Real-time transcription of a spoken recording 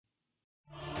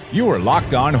You are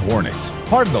Locked On Hornets,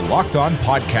 part of the Locked On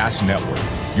Podcast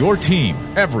Network. Your team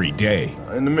every day.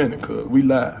 In a minute, cuz we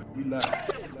live.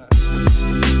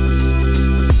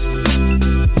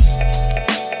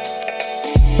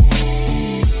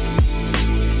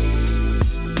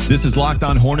 This is Locked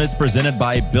On Hornets presented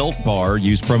by Built Bar.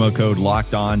 Use promo code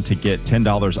Locked On to get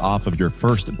 $10 off of your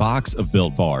first box of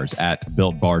Built Bars at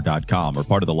BuiltBar.com. Or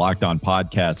part of the Locked On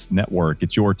Podcast Network.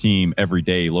 It's your team every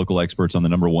day. Local experts on the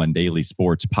 #1 daily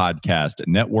sports podcast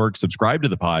network. Subscribe to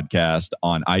the podcast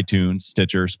on iTunes,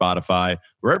 Stitcher, Spotify,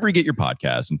 wherever you get your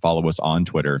podcasts, and follow us on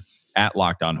Twitter at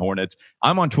Locked On Hornets.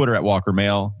 I'm on Twitter at Walker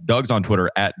Mail. Doug's on Twitter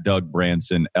at Doug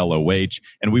Branson, LOH.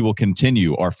 And we will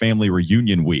continue our family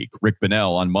reunion week. Rick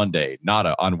Bonnell on Monday,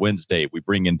 Nada on Wednesday. We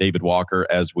bring in David Walker,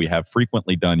 as we have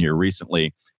frequently done here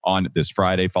recently, on this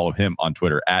Friday. Follow him on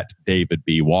Twitter at David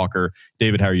B. Walker.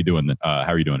 David, how are you doing? How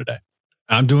are you doing today?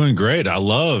 I'm doing great. I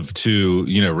love to,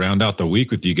 round out the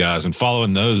week with you guys and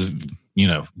following those,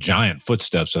 giant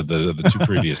footsteps of the two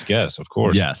previous guests, of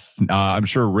course. Yes. I'm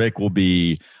sure Rick will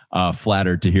be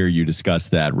flattered to hear you discuss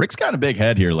that. Rick's got a big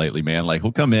head here lately, man. Like,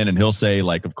 he'll come in and he'll say,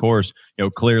 like, of course,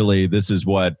 clearly this is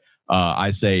what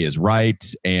I say is right.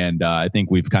 And I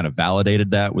think we've kind of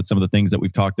validated that with some of the things that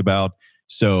we've talked about.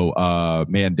 So,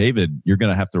 man, David, you're going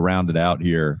to have to round it out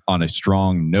here on a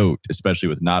strong note, especially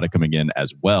with Nada coming in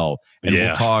as well. And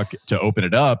we'll talk to open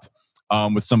it up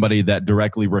with somebody that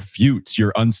directly refutes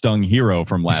your unstung hero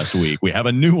from last week. We have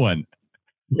a new one.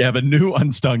 We have a new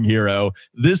unstung hero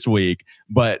this week,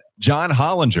 but John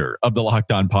Hollinger of the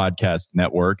Locked On Podcast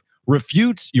Network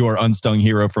refutes your unstung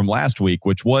hero from last week,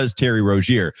 which was Terry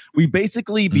Rozier. We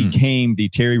basically became the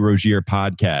Terry Rozier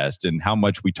podcast, and how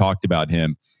much we talked about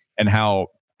him, and how,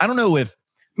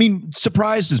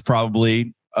 surprised is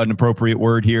probably an appropriate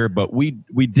word here, but we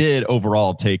did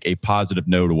overall take a positive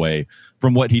note away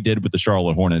from what he did with the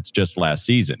Charlotte Hornets just last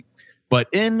season. But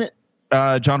in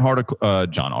John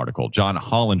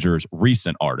Hollinger's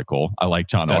recent article. I like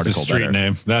John That's Article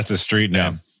better. That's a street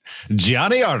name.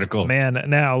 Johnny Article. Man,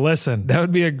 now listen, that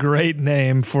would be a great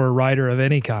name for a writer of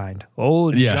any kind.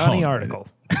 Johnny Article.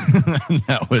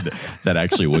 that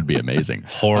actually would be amazing.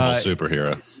 Horrible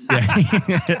superhero. Yeah,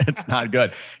 it's not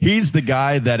good. He's the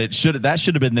guy that should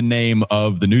have been the name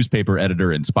of the newspaper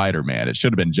editor in Spider-Man. It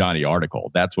should have been Johnny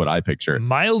Article. That's what I picture.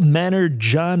 Mild-mannered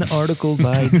John Article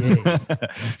by day.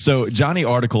 So Johnny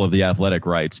Article of The Athletic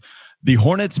writes, the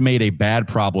Hornets made a bad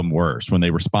problem worse when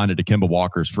they responded to Kemba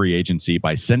Walker's free agency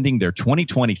by sending their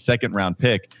 2020 second-round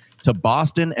pick to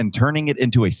Boston and turning it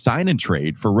into a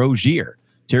sign-and-trade for Rozier.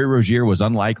 Terry Rozier was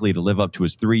unlikely to live up to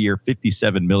his 3-year,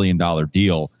 $57 million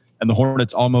deal, and the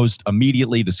Hornets almost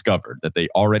immediately discovered that they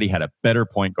already had a better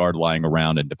point guard lying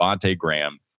around in Devontae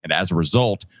Graham. And as a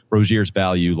result, Rozier's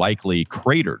value likely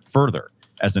cratered further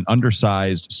as an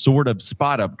undersized sort of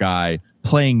spot-up guy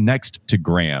playing next to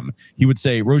Graham. He would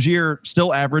say Rozier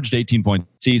still averaged 18-point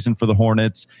season for the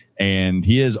Hornets, and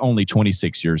he is only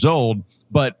 26 years old.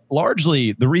 But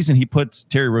largely, the reason he puts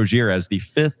Terry Rozier as the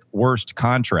 5th worst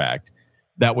contract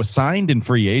that was signed in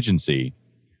free agency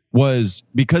was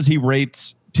because he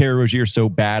rates Terry Rozier so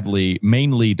badly,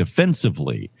 mainly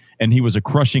defensively, and he was a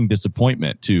crushing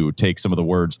disappointment, to take some of the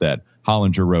words that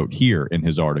Hollinger wrote here in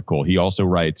his article. He also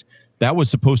writes, that was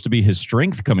supposed to be his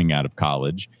strength coming out of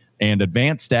college, and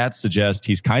advanced stats suggest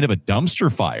he's kind of a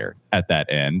dumpster fire at that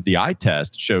end. The eye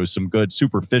test shows some good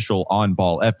superficial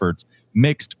on-ball efforts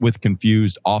mixed with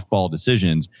confused off-ball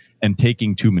decisions and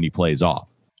taking too many plays off.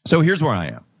 So here's where I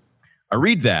am. I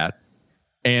read that,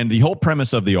 and the whole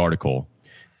premise of the article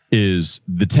is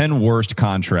the 10 worst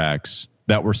contracts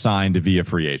that were signed via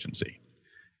free agency.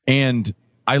 And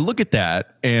I look at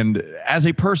that, and as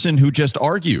a person who just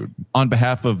argued on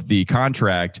behalf of the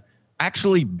contract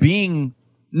actually being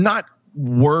not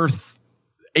worth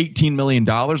 $18 million,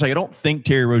 I don't think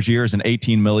Terry Rozier is an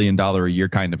 $18 million a year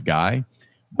kind of guy.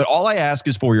 But all I ask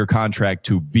is for your contract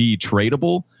to be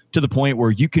tradable to the point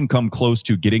where you can come close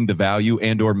to getting the value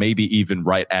and or maybe even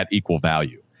right at equal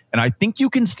value. And I think you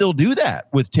can still do that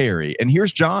with Terry. And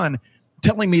here's John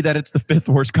telling me that it's the 5th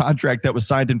worst contract that was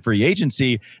signed in free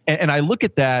agency. And I look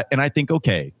at that and I think,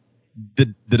 okay,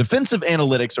 the defensive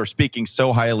analytics are speaking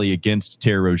so highly against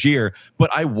Terry Rozier, but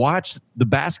I watched the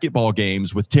basketball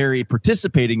games with Terry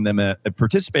participating in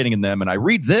them, and I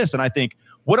read this and I think,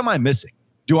 what am I missing?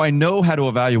 Do I know how to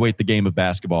evaluate the game of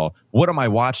basketball? What am I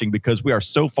watching? Because we are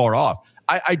so far off.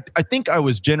 I think I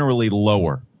was generally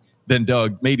lower than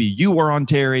Doug. Maybe you were on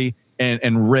Terry,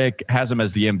 and Rick has him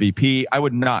as the MVP. I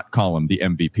would not call him the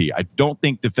MVP. I don't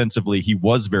think defensively he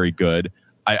was very good.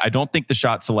 I don't think the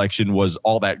shot selection was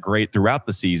all that great throughout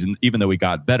the season, even though he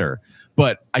got better.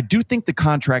 But I do think the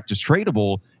contract is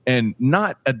tradable. and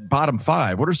not at bottom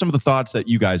 5. What are some of the thoughts that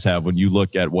you guys have when you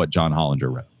look at what John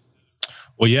Hollinger wrote?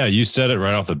 Well, yeah, you said it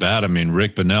right off the bat. I mean,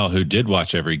 Rick Bonnell, who did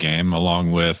watch every game,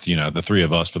 along with, the three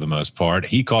of us for the most part,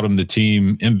 he called him the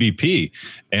team MVP.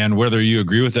 And whether you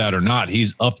agree with that or not,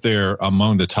 he's up there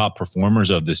among the top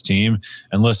performers of this team.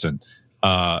 And listen,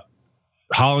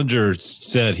 Hollinger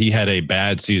said he had a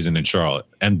bad season in Charlotte,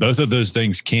 and both of those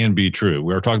things can be true.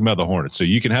 We were talking about the Hornets. So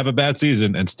you can have a bad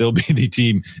season and still be the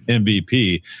team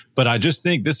MVP. But I just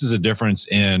think this is a difference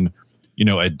in,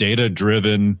 a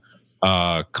data-driven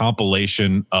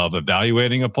compilation of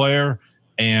evaluating a player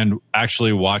and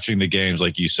actually watching the games,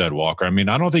 like you said, Walker. I mean,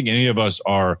 I don't think any of us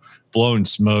are blowing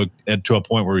smoke to a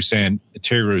point where we're saying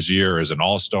Terry Rozier is an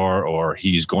all-star or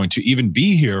he's going to even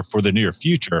be here for the near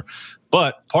future.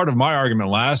 But part of my argument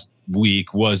last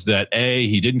week was that, A,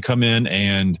 he didn't come in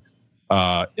and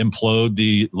implode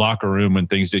the locker room when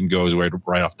things didn't go his way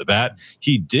right off the bat.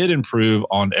 He did improve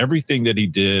on everything that he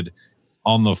did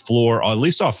on the floor, or at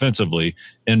least offensively,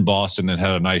 in Boston, and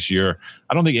had a nice year.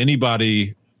 I don't think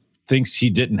anybody thinks he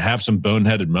didn't have some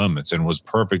boneheaded moments and was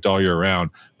perfect all year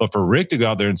round. But for Rick to go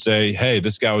out there and say, hey,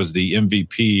 this guy was the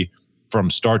MVP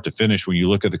from start to finish when you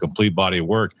look at the complete body of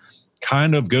work,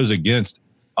 kind of goes against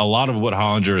a lot of what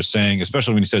Hollinger is saying,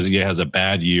 especially when he says he has a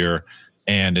bad year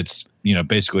and it's,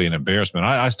 basically an embarrassment.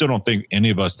 I still don't think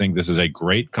any of us think this is a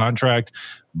great contract,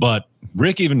 but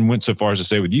Rick even went so far as to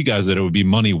say with you guys that it would be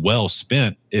money well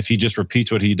spent if he just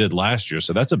repeats what he did last year.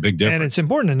 So that's a big difference. And it's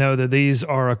important to know that these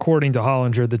are, according to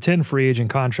Hollinger, the 10 free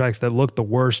agent contracts that look the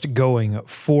worst going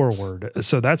forward.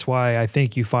 So that's why I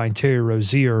think you find Terry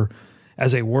Rozier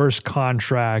as a worse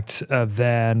contract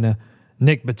than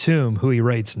Nick Batum, who he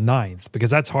rates 9th, because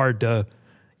that's hard to –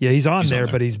 he's on there,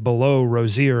 but he's below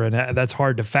Rozier, and that's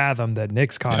hard to fathom, that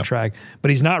Nick's contract. Yep. But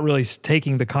he's not really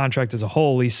taking the contract as a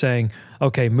whole. He's saying,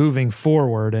 okay, moving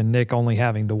forward, and Nick only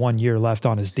having the 1 year left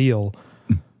on his deal.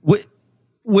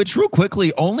 Which real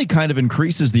quickly only kind of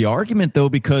increases the argument, though,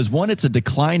 because one, it's a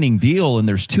declining deal, and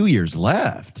there's 2 years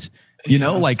left.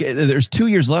 There's 2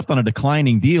 years left on a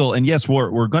declining deal, and yes,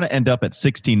 we're going to end up at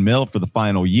 $16 million for the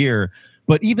final year.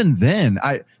 But even then,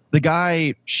 the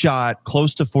guy shot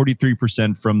close to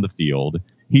 43% from the field.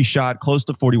 He shot close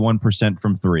to 41%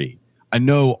 from three. I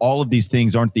know all of these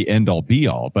things aren't the end all be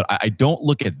all, but I don't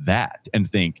look at that and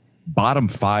think bottom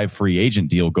 5 free agent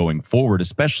deal going forward,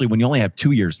 especially when you only have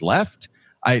 2 years left.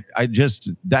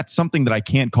 That's something that I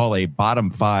can't call a bottom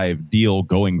 5 deal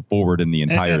going forward in the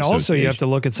entire and also you have to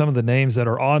look at some of the names that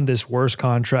are on this worst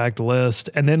contract list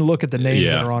and then look at the names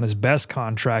that are on his best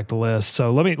contract list.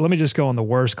 So let me just go on the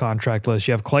worst contract list.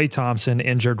 You have Klay Thompson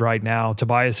injured right now,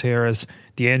 Tobias Harris,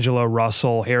 D'Angelo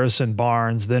Russell, Harrison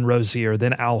Barnes, then Rozier,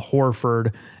 then Al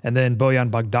Horford, and then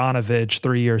Bojan Bogdanovic,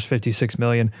 3 years, $56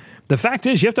 million. The fact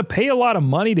is, you have to pay a lot of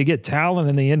money to get talent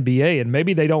in the NBA, and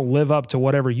maybe they don't live up to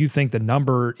whatever you think the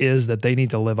number is that they need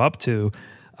to live up to.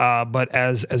 But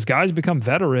as guys become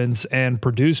veterans and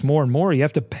produce more and more, you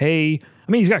have to pay.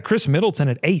 I mean, he's got Chris Middleton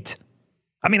at 8.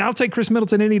 I mean, I'll take Chris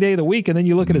Middleton any day of the week, and then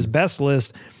you look at his best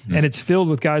list, and it's filled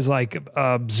with guys like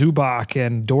Zubac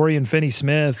and Dorian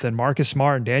Finney-Smith and Marcus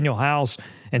Smart and Daniel House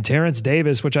and Terrence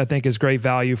Davis, which I think is great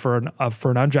value for an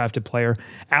undrafted player.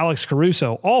 Alex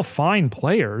Caruso, all fine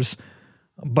players,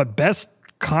 but best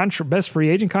free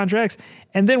agent contracts.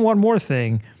 And then one more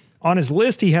thing. On his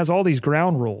list, he has all these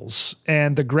ground rules,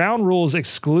 and the ground rules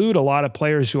exclude a lot of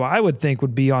players who I would think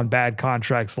would be on bad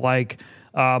contracts, like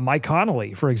Mike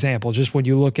Conley, for example, just when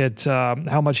you look at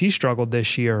how much he struggled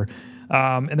this year.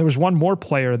 And there was one more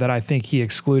player that I think he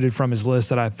excluded from his list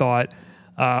that I thought,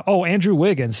 Andrew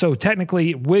Wiggins. So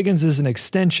technically, Wiggins is an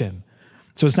extension,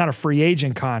 so it's not a free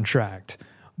agent contract.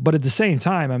 But at the same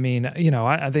time, I mean,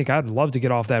 I think I'd love to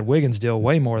get off that Wiggins deal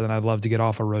way more than I'd love to get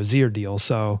off a Rozier deal.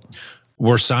 So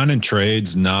were sign and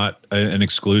trades not an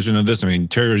exclusion of this? I mean,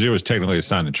 Terry Rozier was technically a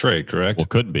sign and trade, correct? Well,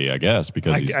 could be, I guess,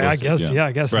 because he's listed,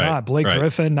 I guess not. Blake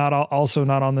Griffin, also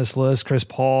not on this list. Chris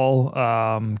Paul,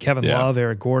 Kevin Love,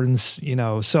 Eric Gordon's,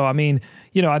 So, I mean,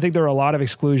 I think there are a lot of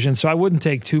exclusions. So I wouldn't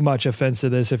take too much offense to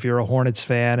this if you're a Hornets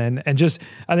fan. And just,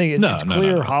 I think it's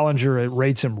clear Hollinger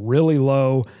rates him really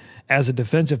low as a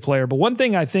defensive player. But one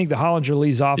thing I think the Hollinger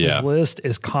leaves off his list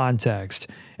is context.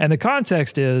 And the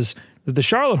context is that the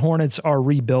Charlotte Hornets are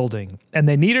rebuilding, and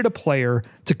they needed a player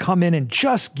to come in and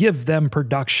just give them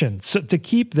production, so to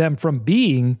keep them from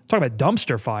being, talk about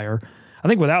dumpster fire. I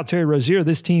think without Terry Rozier,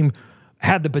 this team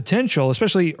had the potential,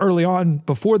 especially early on,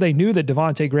 before they knew that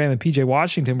Devontae Graham and PJ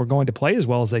Washington were going to play as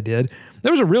well as they did,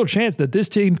 there was a real chance that this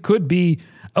team could be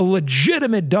a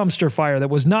legitimate dumpster fire that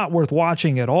was not worth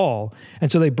watching at all.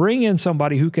 And so they bring in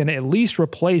somebody who can at least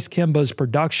replace Kemba's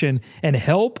production and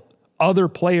help other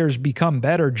players become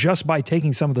better just by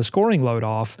taking some of the scoring load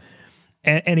off.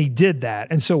 And he did that.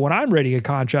 And so when I'm rating a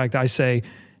contract, I say,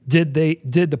 did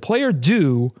the player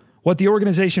do what the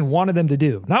organization wanted them to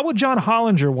do? Not what John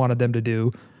Hollinger wanted them to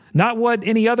do, not what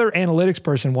any other analytics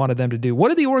person wanted them to do. What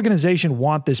did the organization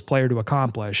want this player to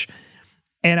accomplish?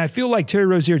 And I feel like Terry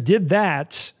Rozier did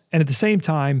that, and at the same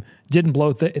time didn't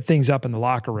blow things up in the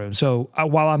locker room. So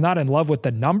while I'm not in love with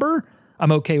the number,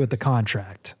 I'm okay with the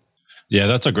contract. Yeah,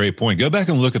 that's a great point. Go back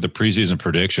and look at the preseason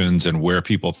predictions and where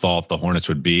people thought the Hornets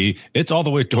would be. It's all the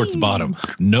way towards the bottom.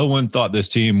 No one thought this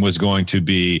team was going to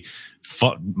be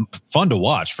fun to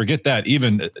watch. Forget that.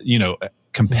 Even,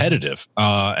 competitive.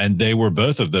 And they were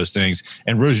both of those things.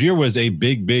 And Rozier was a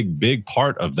big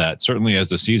part of that, certainly as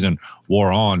the season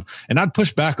wore on. And I'd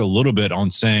push back a little bit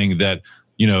on saying that,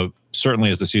 certainly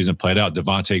as the season played out,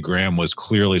 Devontae Graham was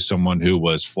clearly someone who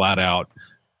was flat out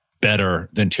better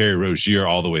than Terry Rozier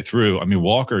all the way through. I mean,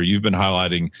 Walker, you've been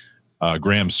highlighting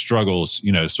Graham's struggles,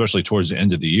 especially towards the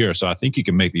end of the year. So I think you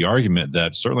can make the argument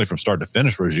that certainly from start to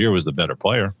finish, Rozier was the better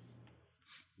player.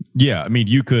 Yeah, I mean,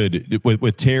 you could,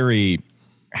 with Terry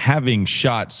having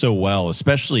shot so well,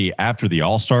 especially after the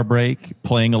All-Star break,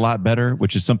 playing a lot better,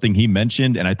 which is something he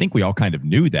mentioned. And I think we all kind of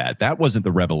knew that. That wasn't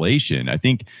the revelation. I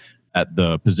think that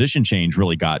the position change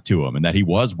really got to him and that he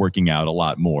was working out a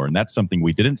lot more. And that's something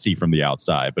we didn't see from the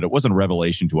outside, but it wasn't a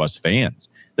revelation to us fans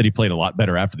that he played a lot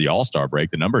better after the All-Star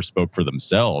break. The numbers spoke for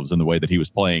themselves in the way that he was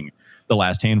playing the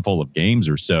last handful of games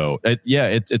or so.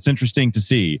 It's interesting to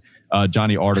see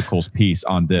Johnny Article's piece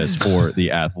on this for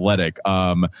The Athletic.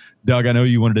 Doug, I know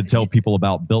you wanted to tell people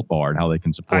about Built Bar and how they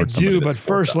can support. I do, but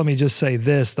first let me just say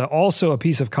this, that also a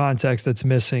piece of context that's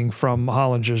missing from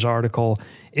Hollinger's article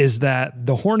is that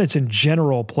the Hornets in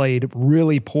general played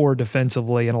really poor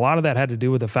defensively, and a lot of that had to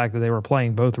do with the fact that they were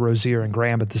playing both Rozier and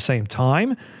Graham at the same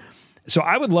time. So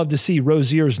I would love to see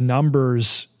Rozier's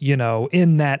numbers,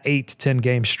 in that 8 to 10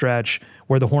 game stretch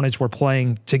where the Hornets were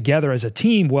playing together as a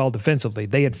team well defensively.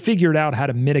 They had figured out how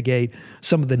to mitigate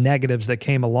some of the negatives that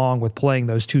came along with playing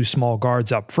those two small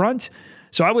guards up front.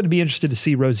 So I would be interested to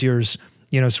see Rozier's,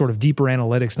 sort of deeper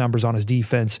analytics numbers on his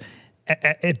defense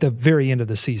at the very end of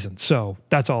the season. So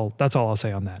that's all I'll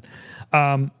say on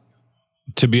that.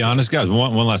 To be honest, guys,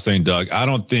 one last thing, Doug. I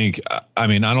don't think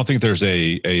there's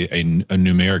a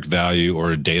numeric value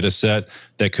or a data set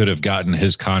that could have gotten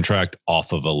his contract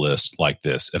off of a list like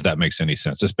this, if that makes any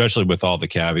sense, especially with all the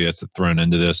caveats that thrown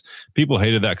into this. People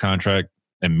hated that contract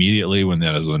immediately when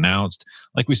that was announced.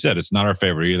 Like we said, it's not our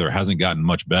favorite either. It hasn't gotten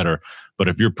much better. But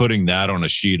if you're putting that on a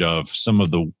sheet of some of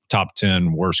the top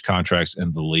 10 worst contracts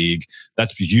in the league,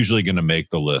 that's usually going to make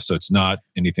the list. So it's not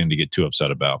anything to get too upset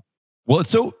about. Well,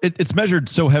 it's measured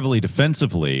so heavily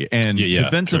defensively, and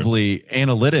defensively true.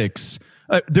 Analytics.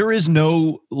 There is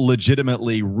no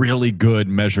legitimately really good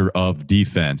measure of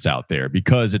defense out there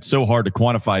because it's so hard to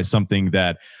quantify something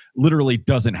that literally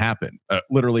doesn't happen.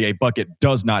 Literally, a bucket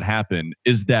does not happen.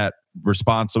 Is that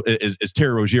responsible? Is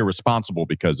Terry Rozier responsible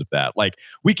because of that? Like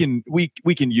we can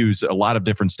use a lot of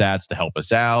different stats to help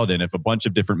us out, and if a bunch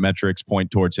of different metrics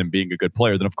point towards him being a good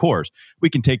player, then of course we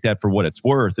can take that for what it's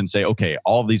worth and say, okay,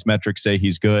 all of these metrics say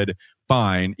he's good,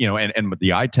 fine, and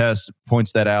the eye test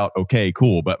points that out. Okay,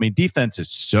 cool. But I mean, defense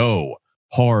is so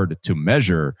hard to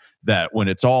measure that when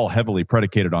it's all heavily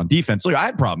predicated on defense. Look, I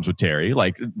had problems with Terry.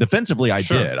 Like defensively, I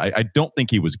did. I don't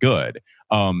think he was good.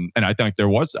 And I think there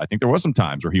was some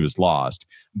times where he was lost.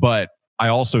 But I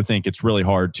also think it's really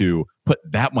hard to put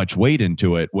that much weight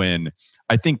into it when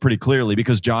I think pretty clearly,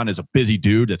 because John is a busy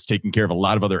dude that's taking care of a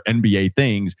lot of other NBA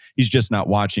things, he's just not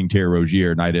watching Terry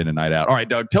Rozier night in and night out. All right,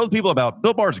 Doug, tell the people about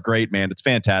Built Bar's great, man. It's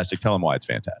fantastic. Tell them why it's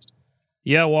fantastic.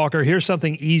 Yeah, Walker, here's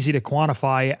something easy to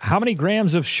quantify. How many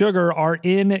grams of sugar are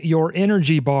in your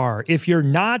energy bar? If you're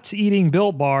not eating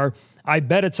Built Bar, I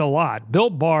bet it's a lot.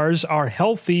 Built Bars are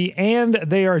healthy and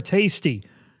they are tasty.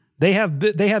 They have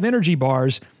energy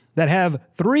bars that have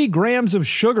 3 grams of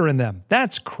sugar in them.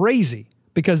 That's crazy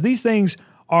because these things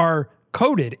are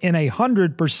coated in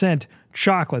 100%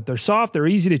 chocolate. They're soft, they're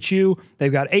easy to chew.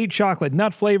 They've got 8 chocolate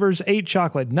nut flavors, 8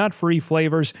 chocolate nut-free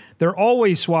flavors. They're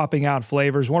always swapping out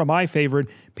flavors. One of my favorite,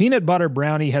 peanut butter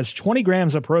brownie, has 20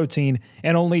 grams of protein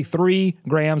and only 3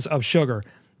 grams of sugar.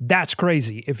 That's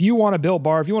crazy. If you want a Built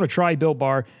Bar, if you want to try Built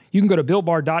Bar, you can go to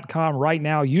BuiltBar.com right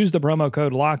now. Use the promo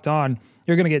code LOCKEDON.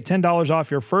 You're going to get $10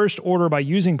 off your first order by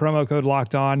using promo code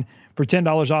LOCKEDON for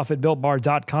 $10 off at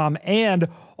BuiltBar.com. And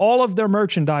all of their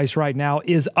merchandise right now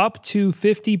is up to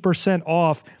 50%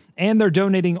 off, and they're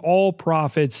donating all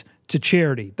profits to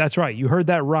charity. That's right. You heard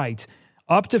that right.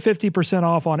 Up to 50%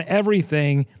 off on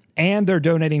everything, and they're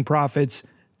donating profits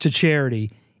to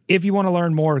charity. If you want to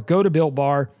learn more, go to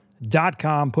BuiltBar.com.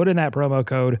 HornetsRadio.com. Put in that promo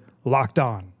code Locked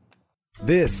On.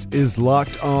 This is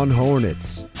Locked On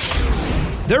Hornets.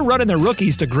 They're running their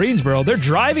rookies to Greensboro. They're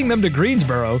driving them to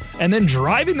Greensboro and then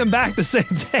driving them back the same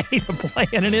day to play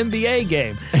in an NBA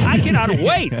game. I cannot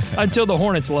wait until the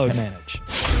Hornets load manage.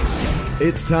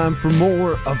 It's time for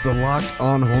more of the Locked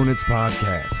On Hornets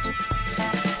podcast.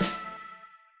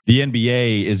 The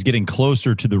NBA is getting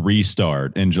closer to the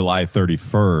restart in July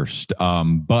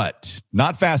 31st, but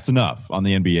not fast enough on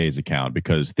the NBA's account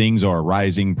because things are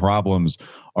rising. Problems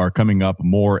are coming up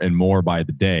more and more by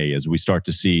the day as we start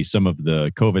to see some of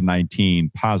the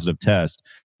COVID-19 positive tests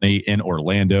in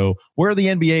Orlando, where the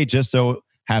NBA just so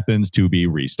happens to be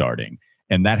restarting.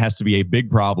 And that has to be a big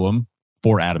problem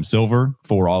for Adam Silver,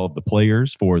 for all of the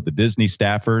players, for the Disney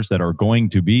staffers that are going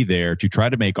to be there to try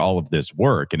to make all of this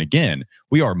work. And again,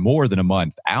 we are more than a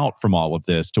month out from all of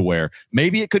this to where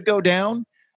maybe it could go down,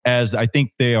 as I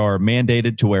think they are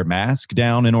mandated to wear masks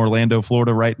down in Orlando,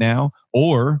 Florida right now,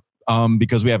 or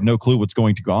because we have no clue what's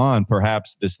going to go on,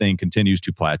 perhaps this thing continues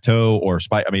to plateau or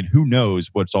spike. I mean, who knows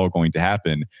what's all going to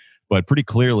happen? But pretty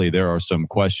clearly, there are some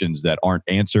questions that aren't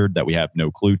answered that we have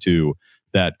no clue to,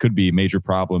 that could be major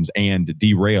problems and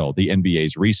derail the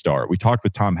NBA's restart. We talked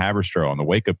with Tom Haberstroh on the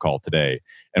Wake Up Call today,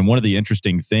 and one of the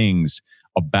interesting things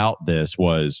about this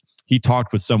was he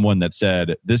talked with someone that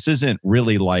said, this isn't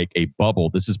really like a bubble.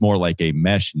 This is more like a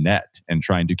mesh net and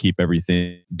trying to keep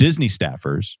everything. Disney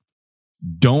staffers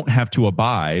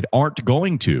aren't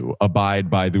going to abide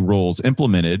by the rules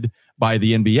implemented by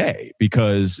the NBA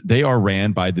because they are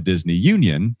ran by the Disney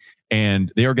Union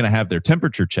and they are going to have their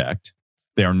temperature checked.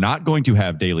 They are not going to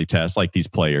have daily tests like these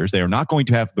players. They are not going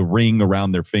to have the ring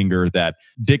around their finger that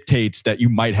dictates that you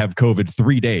might have COVID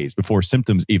 3 days before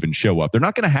symptoms even show up. They're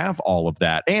not going to have all of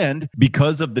that. And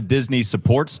because of the Disney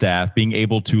support staff being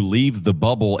able to leave the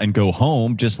bubble and go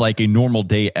home just like a normal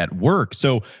day at work.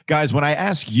 So, guys, when I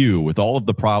ask you, with all of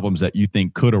the problems that you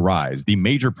think could arise, the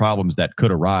major problems that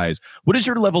could arise, what is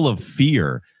your level of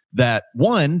fear that,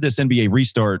 one, this NBA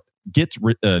restart gets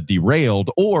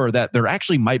derailed, or that there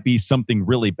actually might be something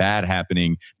really bad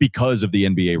happening because of the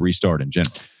NBA restart in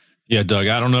general? Yeah, Doug,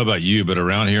 I don't know about you, but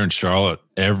around here in Charlotte,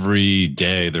 every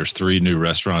day there's 3 new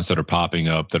restaurants that are popping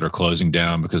up that are closing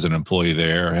down because an employee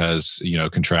there has,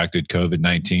 contracted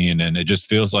COVID-19. And it just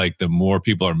feels like the more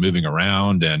people are moving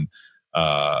around and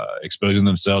exposing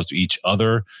themselves to each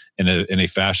other in a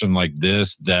fashion like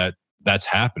this, that's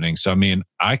happening. So, I mean,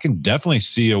 I can definitely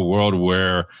see a world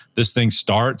where this thing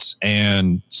starts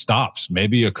and stops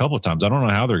maybe a couple of times. I don't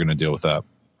know how they're going to deal with that.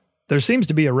 There seems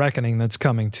to be a reckoning that's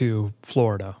coming to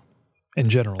Florida in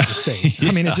general, the state.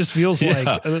 I mean, it just feels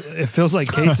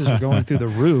like cases are going through the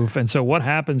roof. And so what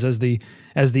happens as the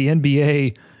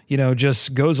NBA,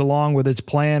 just goes along with its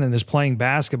plan and is playing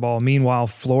basketball, meanwhile,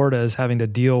 Florida is having to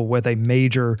deal with a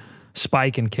major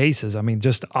spike in cases. I mean,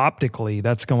 just optically,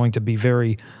 that's going to be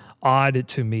very odd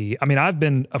to me. I mean, I've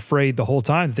been afraid the whole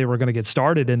time that they were going to get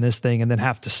started in this thing and then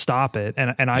have to stop it.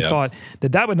 And I thought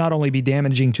that would not only be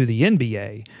damaging to the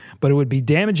NBA, but it would be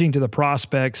damaging to the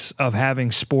prospects of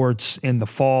having sports in the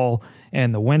fall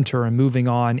and the winter and moving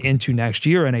on into next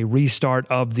year and a restart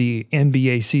of the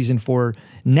NBA season for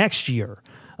next year.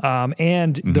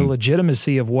 The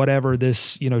legitimacy of whatever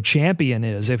this, champion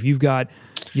is. If you've got,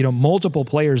 multiple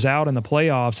players out in the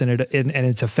playoffs and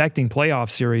it's affecting playoff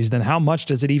series, then how much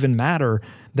does it even matter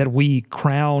that we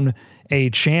crown a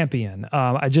champion?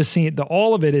 I just see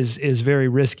all of it is very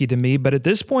risky to me. But at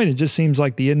this point, it just seems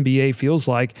like the NBA feels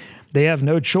like they have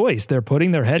no choice. They're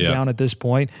putting their head down at this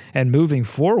point and moving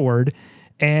forward.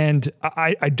 And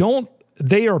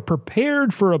they are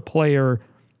prepared for a player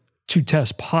to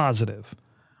test positive.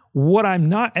 What I'm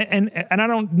not, and I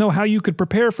don't know how you could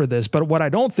prepare for this, but what I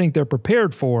don't think they're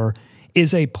prepared for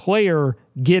is a player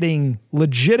getting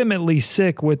legitimately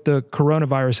sick with the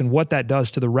coronavirus and what that does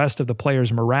to the rest of the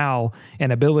players' morale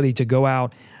and ability to go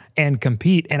out and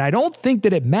compete. And I don't think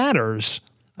that it matters.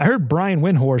 I heard Brian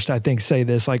Windhorst, I think, say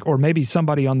this, or maybe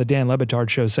somebody on the Dan Le Batard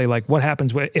show say, what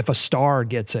happens if a star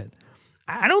gets it?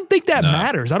 I don't think that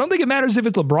matters. I don't think it matters if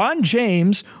it's LeBron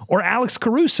James or Alex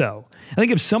Caruso. I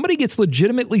think if somebody gets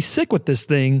legitimately sick with this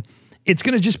thing, it's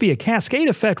going to just be a cascade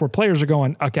effect where players are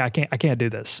going, okay, I can't do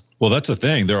this. Well, that's the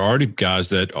thing. There are already guys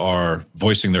that are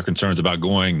voicing their concerns about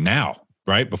going now,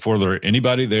 right? Before there's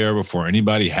anybody there, before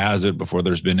anybody has it, before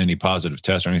there's been any positive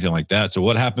tests or anything like that. So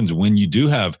what happens when you do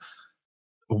have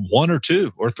 1 or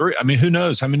 2 or 3? I mean, who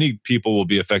knows how many people will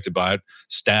be affected by it?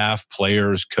 Staff,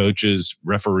 players, coaches,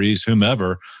 referees,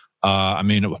 whomever. I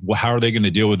mean, how are they going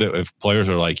to deal with it if players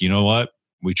are like, you know what?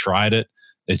 We tried it.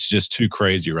 It's just too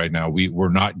crazy right now. We're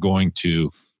not going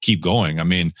to keep going. I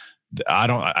mean,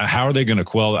 how are they going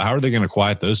to how are they going to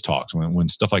quiet those talks when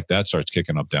stuff like that starts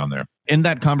kicking up down there? In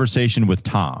that conversation with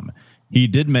Tom, he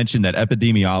did mention that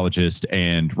epidemiologists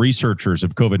and researchers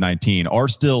of COVID-19 are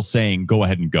still saying, go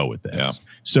ahead and go with this. Yeah.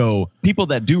 So people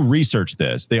that do research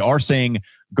this, they are saying,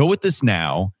 go with this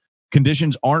now.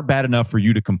 Conditions aren't bad enough for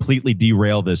you to completely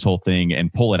derail this whole thing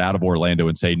and pull it out of Orlando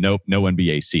and say, nope, no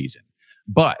NBA season.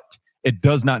 But it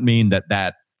does not mean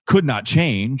that could not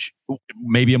change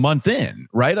maybe a month in,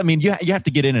 right? I mean, you have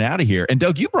to get in and out of here. And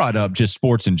Doug, you brought up just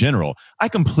sports in general. I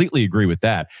completely agree with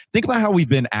that. Think about how we've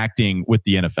been acting with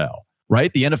the NFL.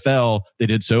 Right? The NFL, they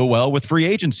did so well with free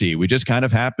agency. We just kind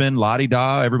of happened,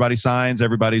 la-di-da, everybody signs,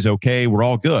 everybody's okay, we're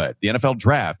all good. The NFL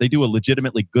draft, they do a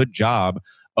legitimately good job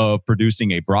of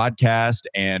producing a broadcast,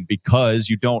 and because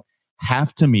you don't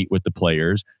have to meet with the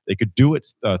players, they could do it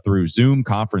through Zoom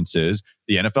conferences.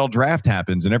 The NFL draft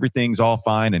happens and everything's all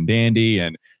fine and dandy,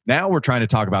 and now we're trying to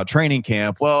talk about training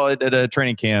camp. Well, at a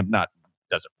training camp,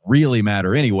 doesn't really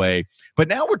matter anyway, but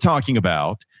now we're talking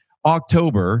about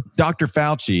October, Dr.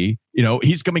 Fauci,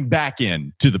 he's coming back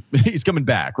he's coming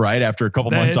back, right? After a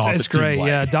couple months off. It's great. Like.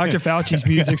 Yeah. Dr. Fauci's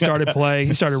music started playing.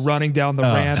 He started running down the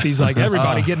ramp. He's like,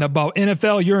 everybody get in a bubble.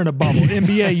 NFL, you're in a bubble.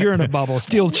 NBA, you're in a bubble.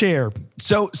 Steel chair.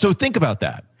 So think about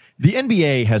that. The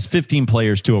NBA has 15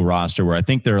 players to a roster where I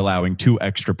think they're allowing 2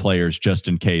 extra players just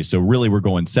in case. So really we're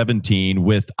going 17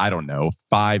 with,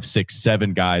 5, 6,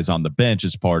 7 guys on the bench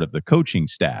as part of the coaching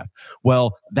staff.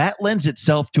 Well, that lends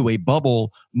itself to a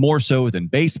bubble more so than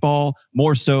baseball,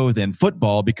 more so than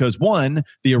football, because one,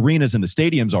 the arenas and the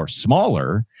stadiums are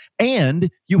smaller and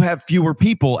you have fewer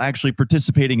people actually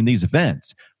participating in these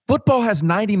events. Football has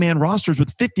 90-man rosters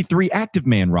with 53 active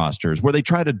man rosters where they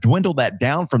try to dwindle that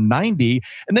down from 90.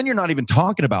 And then you're not even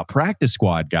talking about practice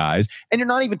squad guys. And you're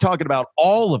not even talking about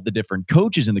all of the different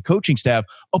coaches and the coaching staff.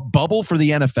 A bubble for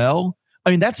the NFL? I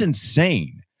mean, that's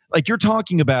insane. Like, you're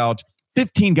talking about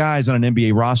 15 guys on an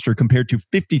NBA roster compared to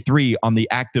 53 on the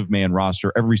active man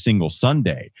roster every single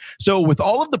Sunday. So with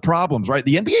all of the problems, right,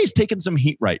 the NBA is taking some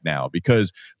heat right now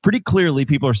because pretty clearly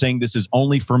people are saying this is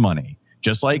only for money.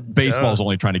 Just like baseball is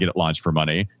only trying to get it launched for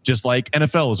money, just like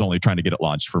NFL is only trying to get it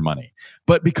launched for money.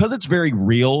 But because it's very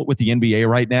real with the NBA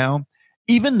right now,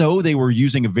 even though they were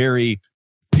using a very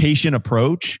patient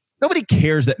approach, nobody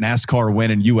cares that NASCAR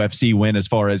win and UFC win as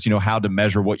far as, how to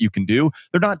measure what you can do.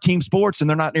 They're not team sports and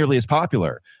they're not nearly as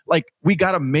popular. Like, we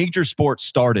got a major sport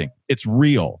starting. It's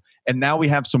real. And now we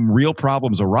have some real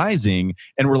problems arising.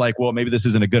 And we're like, well, maybe this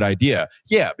isn't a good idea.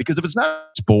 Yeah, because if it's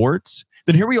not sports,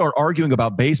 then here we are arguing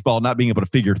about baseball not being able to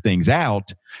figure things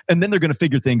out. And then they're going to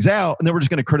figure things out. And then we're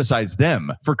just going to criticize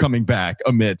them for coming back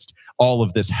amidst all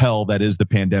of this hell that is the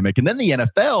pandemic. And then the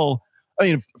NFL, I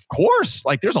mean, of course,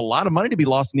 like, there's a lot of money to be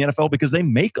lost in the NFL because they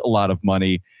make a lot of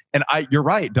money. And you're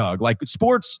right, Doug, like,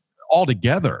 sports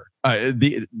altogether,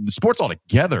 the sports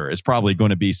altogether is probably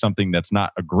going to be something that's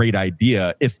not a great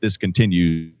idea if this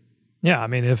continues. Yeah. I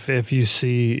mean, if you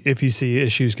see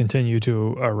issues continue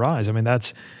to arise, I mean,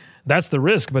 that's the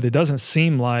risk, but it doesn't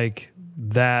seem like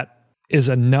that is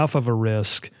enough of a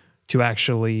risk to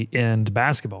actually end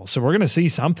basketball. So we're going to see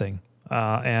something,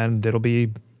 and it'll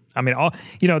be, I mean,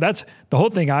 that's the whole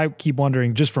thing. I keep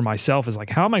wondering just for myself is like,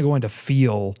 how am I going to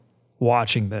feel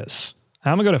watching this?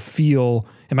 How am I going to feel?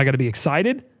 Am I going to be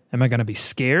excited? Am I going to be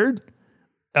scared?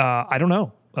 I don't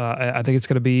know. I think it's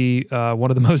going to be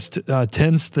one of the most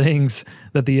tense things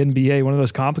that the NBA, one of the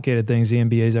most complicated things the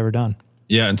NBA has ever done.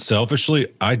 Yeah, and selfishly,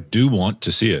 I do want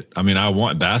to see it. I mean, I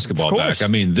want basketball back. I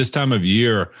mean, this time of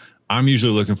year, I'm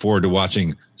usually looking forward to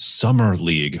watching Summer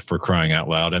League, for crying out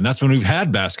loud. And that's when we've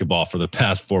had basketball for the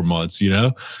past 4 months,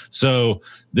 So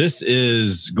this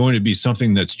is going to be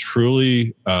something that's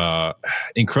truly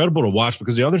incredible to watch,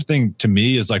 because the other thing to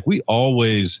me is, like, we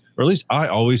always, or at least I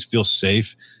always, feel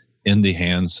safe in the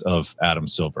hands of Adam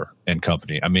Silver and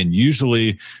company. I mean,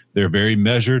 usually they're very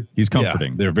measured. He's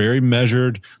comforting. Yeah, they're very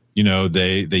measured.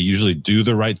 They usually do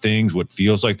the right things, what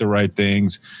feels like the right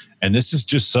things. And this is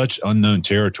just such unknown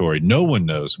territory. No one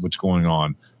knows what's going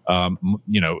on,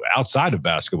 outside of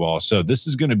basketball. So this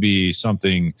is going to be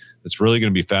something that's really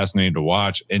going to be fascinating to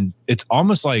watch. And it's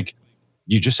almost like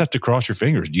you just have to cross your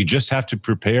fingers. You just have to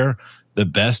prepare the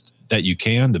best that you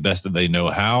can, the best that they know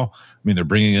how. I mean, they're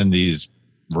bringing in these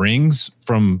rings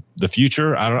from the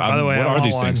future. By the way, what are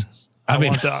these things?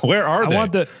 Where are they? I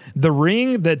want the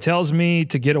ring that tells me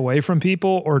to get away from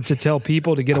people, or to tell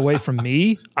people to get away from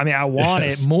me. I mean, I want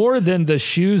it more than the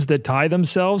shoes that tie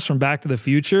themselves from Back to the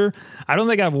Future. I don't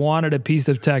think I've wanted a piece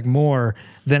of tech more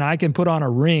than I can put on a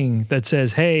ring that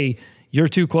says, hey, you're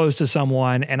too close to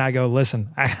someone, and I go,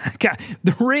 listen, I got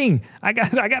the ring. I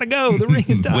got to go. The ring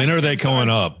is done. When are they going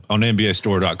up on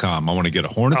NBAstore.com? I want to get a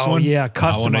Hornets one. Yeah,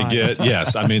 customized. I want to get,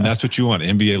 yes. I mean, that's what you want.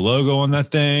 NBA logo on that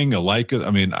thing. I like it.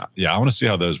 I mean, yeah, I want to see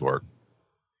how those work.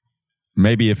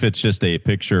 Maybe if it's just a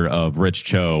picture of Rich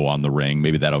Cho on the ring,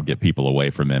 maybe that'll get people away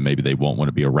from him. Maybe they won't want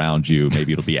to be around you.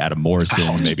 Maybe it'll be Adam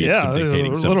Morrison. Maybe it's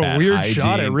indicating some little bad weird hygiene.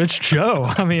 shot at Rich Cho.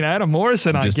 I mean, Adam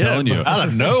Morrison, I'm just telling you. Out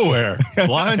of nowhere.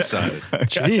 Blindsided.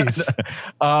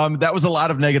 Jeez. That was a lot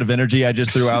of negative energy I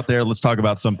just threw out there. Let's talk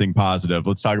about something positive.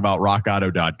 Let's talk about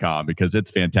rockauto.com because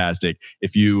it's fantastic.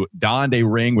 If you donned a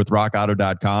ring with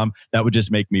rockauto.com, that would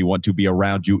just make me want to be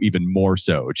around you even more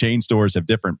so. Chain stores have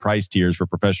different price tiers for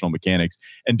professional mechanics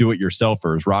and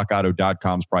do-it-yourselfers.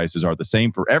 RockAuto.com's prices are the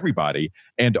same for everybody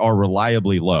and are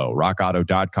reliably low.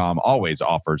 RockAuto.com always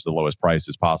offers the lowest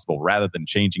prices possible rather than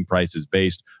changing prices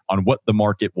based on what the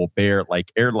market will bear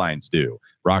like airlines do.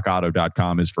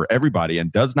 RockAuto.com is for everybody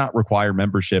and does not require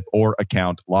membership or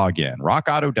account login.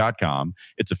 RockAuto.com,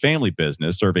 it's a family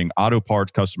business serving auto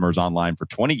parts customers online for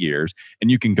 20 years,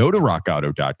 and you can go to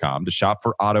RockAuto.com to shop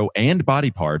for auto and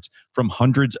body parts from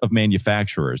hundreds of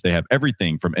manufacturers. They have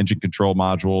everything from engine control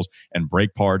modules and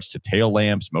brake parts to tail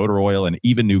lamps, motor oil, and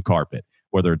even new carpet.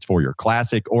 Whether it's for your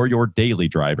classic or your daily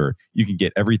driver, you can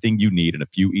get everything you need in a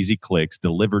few easy clicks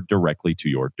delivered directly to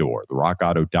your door. The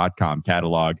RockAuto.com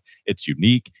catalog, it's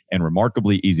unique and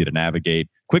remarkably easy to navigate.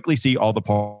 Quickly see all the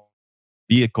parts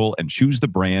vehicle and choose the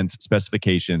brands,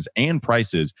 specifications, and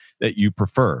prices that you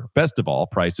prefer. Best of all,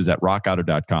 prices at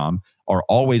RockAuto.com are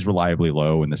always reliably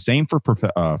low, and the same for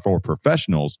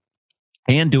professionals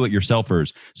and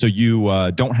do-it-yourselfers, so you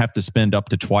don't have to spend up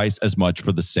to twice as much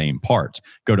for the same parts.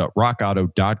 Go to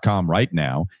rockauto.com right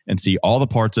now and see all the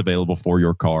parts available for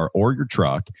your car or your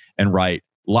truck and write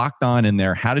Locked On in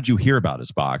there. How did you hear about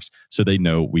us box? So they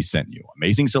know we sent you.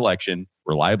 Amazing selection,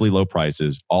 reliably low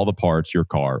prices, all the parts your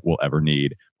car will ever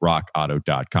need.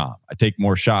 rockauto.com. I take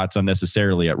more shots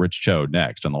unnecessarily at Rich Cho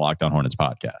next on the Locked On Hornets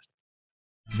podcast.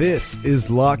 This is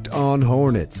Locked On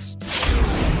Hornets.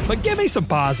 But give me some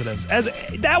positives.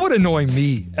 That would annoy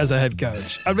me as a head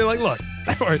coach. I'd be like, look,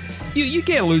 you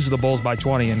can't lose to the Bulls by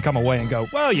 20 and come away and go,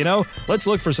 well, let's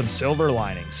look for some silver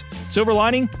linings. Silver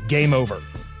lining, game over.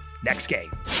 Next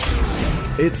game.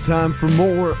 It's time for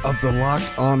more of the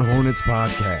Locked On Hornets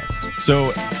podcast.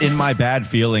 So in my bad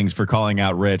feelings for calling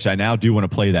out Rich, I now do want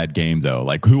to play that game, though.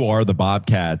 Like, who are the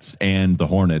Bobcats and the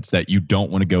Hornets that you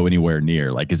don't want to go anywhere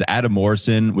near? Like, is Adam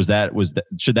Morrison,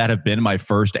 should that have been my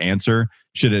first answer?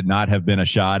 Should it not have been a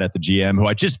shot at the GM, who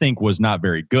I just think was not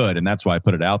very good, and that's why I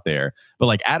put it out there. But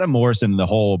like Adam Morrison, the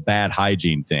whole bad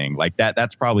hygiene thing, like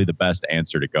that's probably the best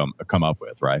answer to come up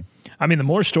with, right? I mean, the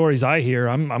more stories I hear,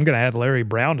 I'm going to add Larry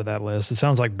Brown to that list. It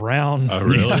sounds like Brown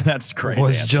that's great.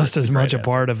 Was just as much a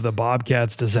part of the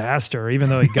Bobcats' disaster, even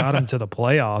though he got them to the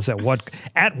playoffs.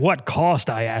 At what cost,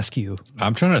 I ask you?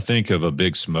 I'm trying to think of a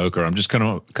big smoker. I'm just kind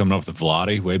of coming up with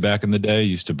Vlade way back in the day.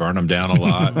 Used to burn him down a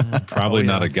lot. Probably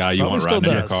not a guy you want riding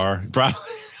in your car.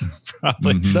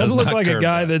 Probably doesn't look like a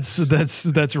guy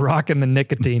that's rocking the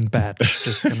nicotine patch.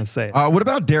 Just gonna say it. What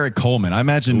about Derek Coleman? I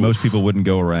imagine most people wouldn't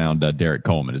go around Derek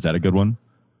Coleman. Is that a good one?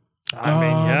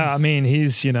 I mean,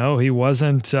 he's he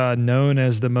wasn't known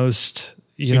as the most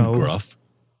gruff.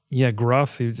 Yeah,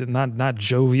 gruff. He was not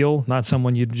jovial. Not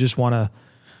someone you'd just want to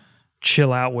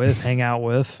chill out with, hang out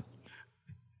with.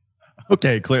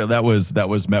 Okay, clear. That was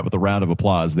met with a round of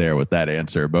applause there with that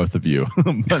answer, both of you.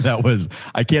 But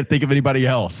I can't think of anybody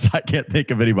else. I can't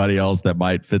think of anybody else that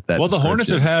might fit that. Well, the Hornets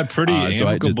have had pretty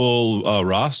amicable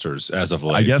rosters as of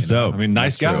late. I guess so. I mean,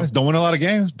 nice guys. Don't win a lot of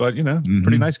games, but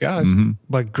pretty nice guys. Mm-hmm.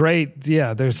 But great,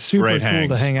 yeah, they're super cool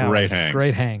to hang out with.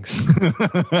 Great hangs.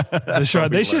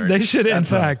 They should in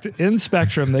fact, in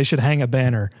Spectrum, they should hang a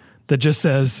banner that just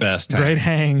says great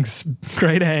hangs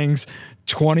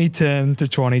 2010 to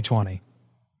 2020.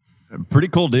 Pretty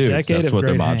cool dude. That's what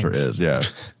the mantra is. Yeah.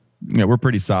 Yeah, we're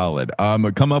pretty solid.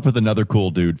 Come up with another cool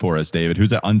dude for us, David,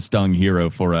 who's an unsung hero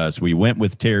for us. We went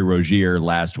with Terry Rozier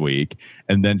last week,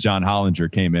 and then John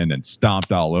Hollinger came in and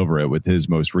stomped all over it with his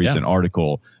most recent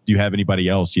article. Do you have anybody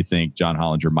else you think John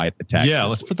Hollinger might attack? Yeah,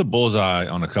 let's put the bullseye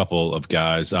on a couple of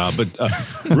guys. But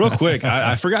real quick,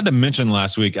 I forgot to mention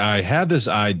last week, I had this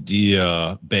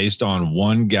idea based on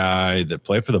one guy that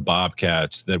played for the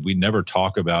Bobcats that we never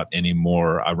talk about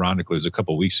anymore. Ironically, it was a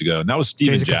couple of weeks ago, and that was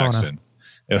Steven Jackson.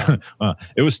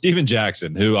 It was Steven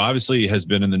Jackson, who obviously has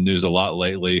been in the news a lot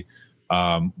lately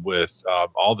with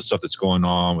all the stuff that's going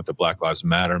on with the Black Lives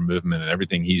Matter movement and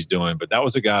everything he's doing. But that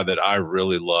was a guy that I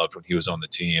really loved when he was on the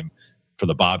team for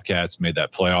the Bobcats, made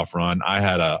that playoff run. I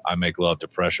had a I Make Love to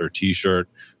Pressure t-shirt.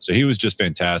 So he was just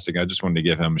fantastic. I just wanted to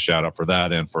give him a shout out for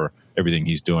that and for everything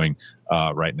he's doing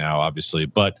right now, obviously.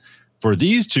 But for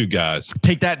these two guys,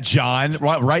 take that, John.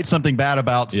 Write something bad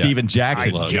about Steven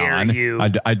Jackson, John.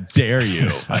 I dare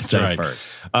you. I said it first.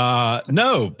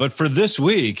 No, but for this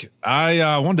week,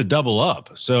 I wanted to double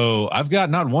up. So I've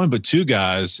got not one but two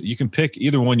guys. You can pick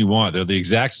either one you want. They're the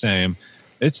exact same.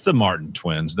 It's the Martin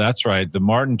twins. That's right. The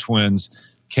Martin twins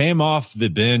came off the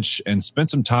bench and spent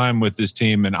some time with this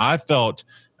team, and I felt,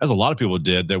 as a lot of people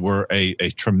did, that were a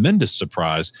tremendous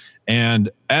surprise. And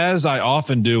as I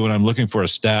often do when I'm looking for a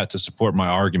stat to support my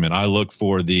argument, I look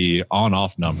for the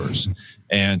on-off numbers.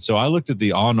 And so I looked at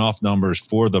the on-off numbers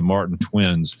for the Martin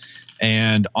twins.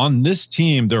 And on this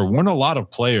team, there weren't a lot of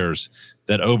players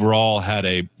that overall had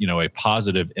a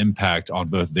positive impact on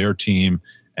both their team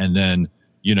and then,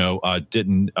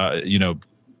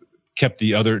 kept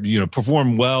the other,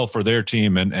 performed well for their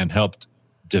team and helped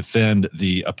defend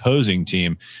the opposing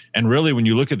team. And really, when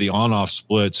you look at the on-off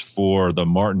splits for the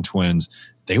Martin twins,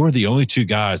 they were the only two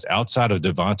guys outside of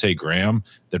Devontae Graham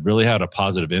that really had a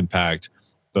positive impact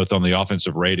both on the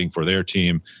offensive rating for their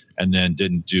team and then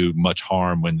didn't do much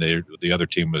harm when the other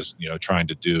team was trying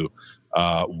to do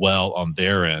well on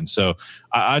their end. So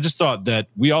I just thought that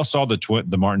we all saw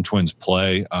the Martin twins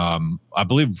play. I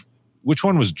believe, which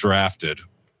one was drafted?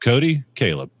 Cody?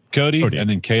 Caleb. Cody, and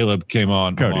then Caleb came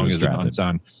on along as an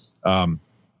unsigned,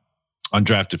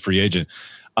 undrafted free agent.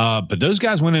 But those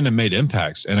guys went in and made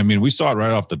impacts. And I mean, we saw it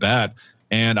right off the bat.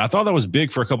 And I thought that was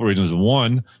big for a couple of reasons.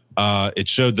 One, it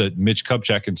showed that Mitch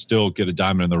Kupchak can still get a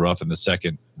diamond in the rough in the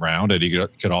second round. And he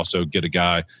could also get a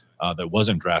guy that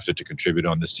wasn't drafted to contribute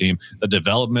on this team. The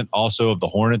development also of the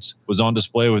Hornets was on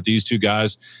display with these two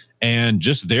guys. And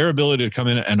just their ability to come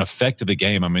in and affect the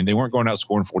game. I mean, they weren't going out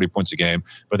scoring 40 points a game,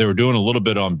 but they were doing a little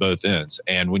bit on both ends.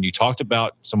 And when you talked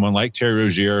about someone like Terry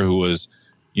Rozier, who was,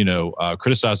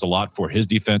 criticized a lot for his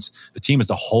defense, the team as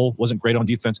a whole wasn't great on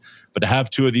defense, but to have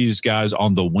two of these guys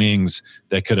on the wings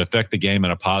that could affect the game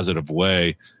in a positive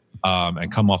way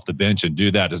and come off the bench and do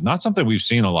that is not something we've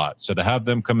seen a lot. So to have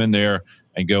them come in there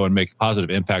and go and make positive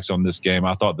impacts on this game,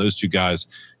 I thought those two guys,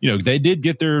 they did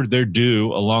get their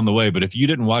due along the way. But if you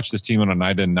didn't watch this team on a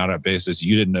night in and night out basis,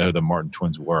 you didn't know who the Martin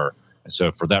twins were. And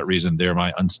so for that reason, they're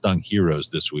my unsung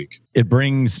heroes this week. It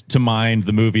brings to mind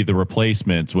the movie The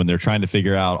Replacements when they're trying to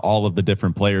figure out all of the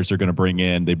different players they're going to bring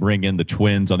in. They bring in the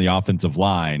twins on the offensive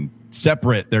line.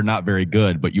 Separate, they're not very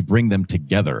good, but you bring them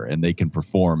together and they can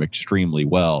perform extremely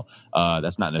well.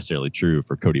 That's not necessarily true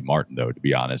for Cody Martin, though, to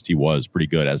be honest. He was pretty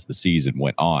good as the season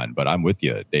went on. But I'm with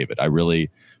you, David. I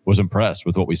really was impressed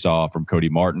with what we saw from Cody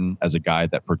Martin as a guy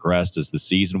that progressed as the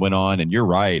season went on. And you're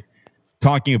right.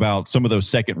 Talking about some of those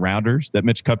second rounders that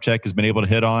Mitch Kupchak has been able to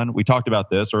hit on. We talked about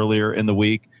this earlier in the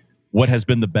week. What has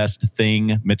been the best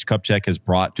thing Mitch Kupchak has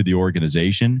brought to the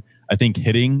organization? I think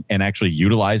hitting and actually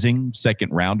utilizing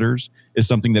second rounders is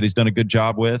something that he's done a good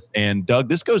job with. And Doug,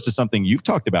 this goes to something you've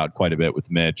talked about quite a bit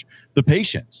with Mitch, the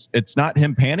patience. It's not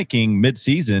him panicking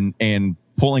midseason and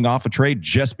pulling off a trade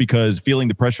just because feeling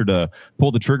the pressure to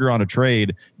pull the trigger on a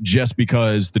trade just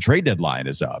because the trade deadline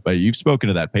is up. But you've spoken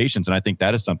to that patience, and I think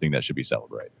that is something that should be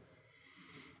celebrated.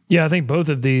 Yeah, I think both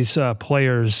of these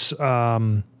players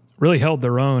really held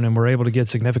their own and were able to get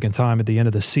significant time at the end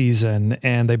of the season.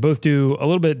 And they both do a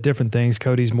little bit different things.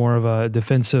 Cody's more of a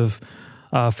defensive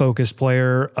focused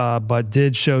player, but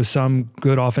did show some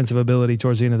good offensive ability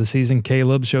towards the end of the season.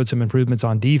 Caleb showed some improvements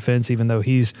on defense, even though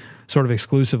he's sort of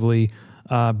exclusively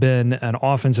been an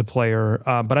offensive player.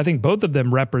 But I think both of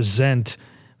them represent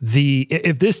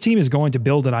if this team is going to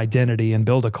build an identity and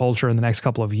build a culture in the next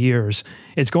couple of years,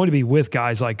 it's going to be with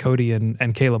guys like Cody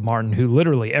and Caleb Martin, who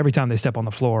literally every time they step on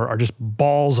the floor are just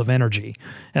balls of energy,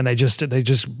 and they just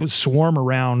swarm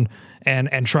around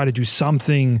and try to do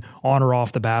something on or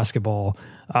off the basketball.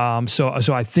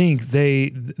 So I think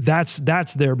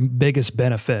that's their biggest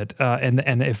benefit,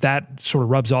 and if that sort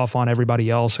of rubs off on everybody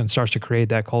else and starts to create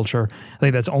that culture, I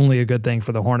think that's only a good thing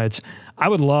for the Hornets. I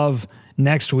would love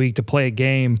next week to play a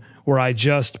game where I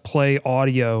just play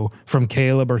audio from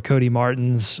Caleb or Cody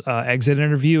Martin's exit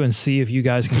interview and see if you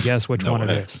guys can guess which one it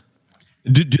is.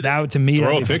 Do that to me.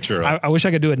 Throw a picture. I wish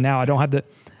I could do it now. I don't have the.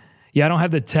 Yeah, I don't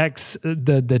have the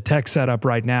tech set up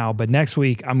right now, but next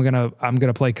week I'm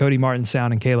gonna play Cody Martin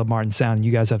sound and Caleb Martin sound, and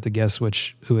you guys have to guess who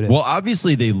it is. Well,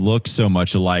 obviously they look so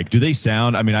much alike. Do they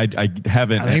sound? I mean, I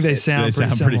haven't. I think they sound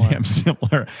pretty damn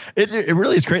similar. It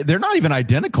really is great. They're not even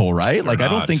identical, right? I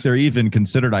don't think they're even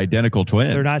considered identical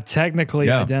twins. They're not technically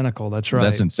identical. That's right.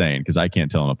 That's insane because I can't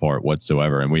tell them apart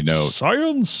whatsoever. And we know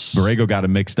science. Borrego got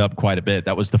them mixed up quite a bit.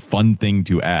 That was the fun thing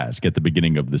to ask at the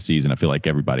beginning of the season. I feel like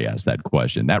everybody asked that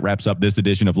question. That wraps up this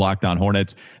edition of Locked On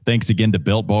Hornets. Thanks again to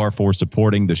Built Bar for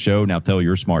supporting the show. Now tell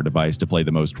your smart device to play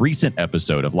the most recent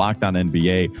episode of Locked On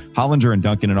NBA, Hollinger and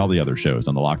Duncan, and all the other shows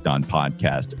on the Locked On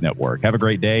Podcast Network. Have a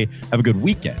great day. Have a good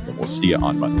weekend, and we'll see you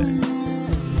on Monday.